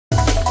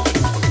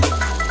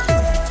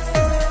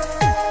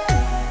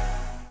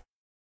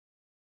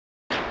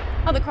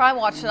On the Crime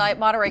Watch tonight,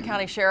 Monterey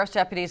County Sheriff's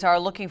deputies are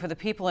looking for the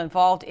people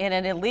involved in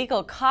an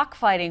illegal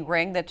cockfighting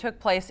ring that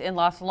took place in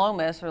Las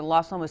Lomas, or the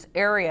Las Lomas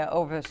area,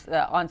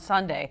 on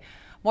Sunday.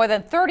 More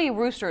than 30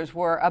 roosters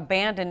were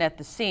abandoned at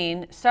the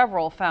scene,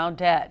 several found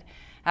dead.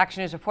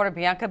 Action News reporter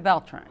Bianca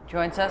Beltran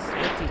joins us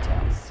with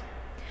details.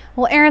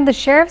 Well, Aaron, the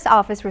sheriff's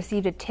office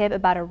received a tip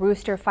about a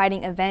rooster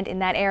fighting event in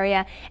that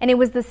area, and it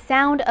was the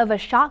sound of a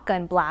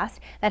shotgun blast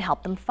that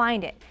helped them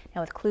find it. Now,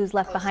 with clues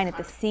left behind at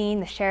the scene,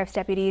 the sheriff's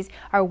deputies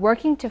are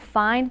working to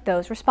find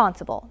those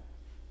responsible.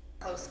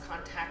 Close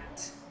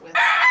contact with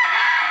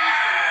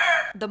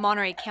The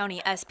Monterey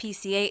County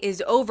SPCA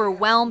is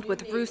overwhelmed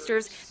with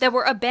roosters that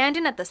were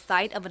abandoned at the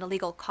site of an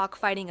illegal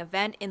cockfighting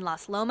event in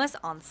Las Lomas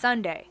on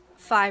Sunday.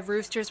 5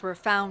 roosters were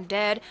found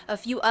dead. A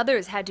few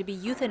others had to be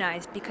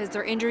euthanized because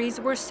their injuries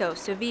were so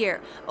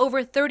severe.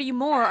 Over 30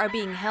 more are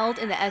being held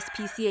in the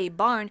SPCA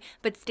barn,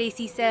 but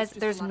Stacy says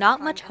there's not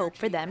much hope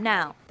for them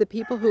now. The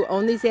people who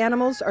own these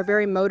animals are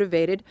very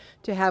motivated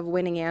to have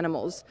winning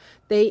animals.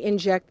 They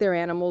inject their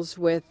animals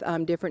with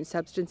different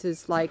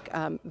substances like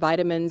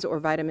vitamins or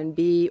vitamin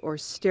B or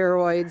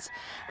steroids,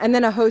 and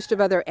then a host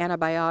of other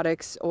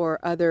antibiotics or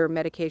other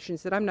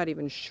medications that I'm not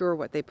even sure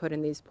what they put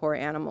in these poor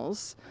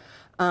animals.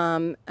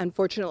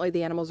 Unfortunately,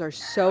 the animals are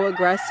so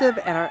aggressive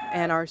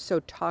and are so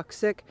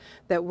toxic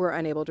that we're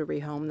unable to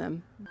rehome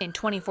them. In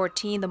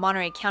 2014, the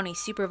Monterey County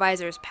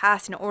supervisors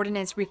passed an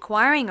ordinance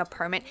requiring a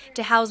permit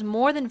to house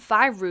more than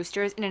 5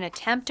 roosters in an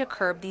attempt to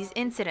curb these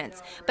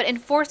incidents. But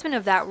enforcement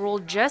of that rule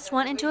just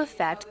went into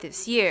effect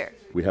this year.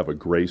 We have a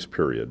grace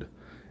period,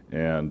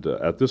 and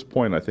at this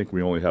point, I think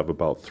we only have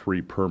about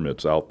 3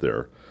 permits out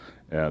there.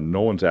 And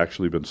no one's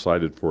actually been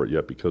cited for it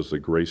yet because the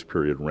grace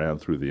period ran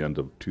through the end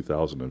of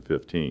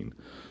 2015.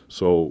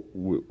 So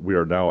we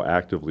are now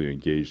actively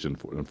engaged in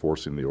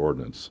enforcing the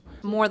ordinance.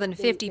 More than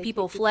 50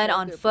 people fled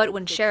on foot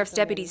when sheriff's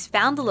deputies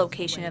found the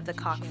location of the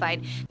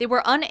cockfight. They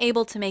were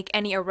unable to make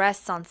any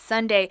arrests on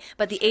Sunday,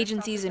 but the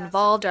agencies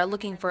involved are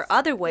looking for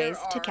other ways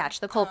to catch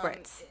the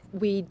culprits.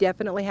 We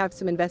definitely have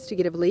some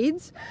investigative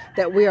leads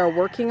that we are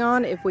working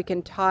on if we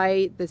can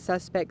tie the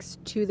suspects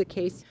to the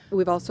case.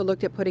 We've also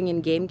looked at putting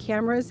in game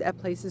cameras at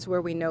places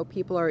where we know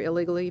people are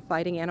illegally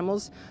fighting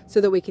animals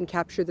so that we can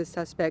capture the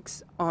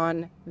suspects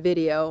on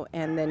video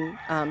and then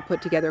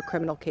put together a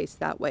criminal case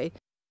that way.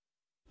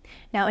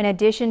 Now, in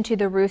addition to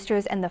the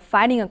roosters and the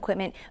fighting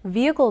equipment,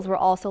 vehicles were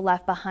also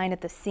left behind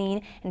at the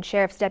scene, and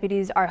sheriff's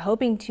deputies are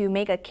hoping to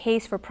make a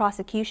case for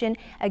prosecution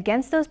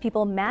against those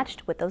people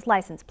matched with those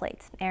license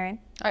plates. Aaron?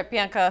 All right,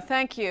 Bianca,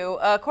 thank you.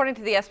 According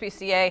to the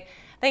SPCA,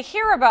 they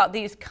hear about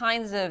these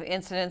kinds of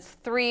incidents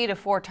 3 to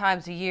 4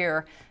 times a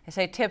year. They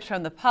say tips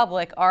from the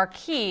public are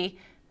key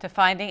to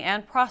finding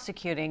and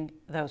prosecuting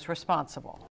those responsible.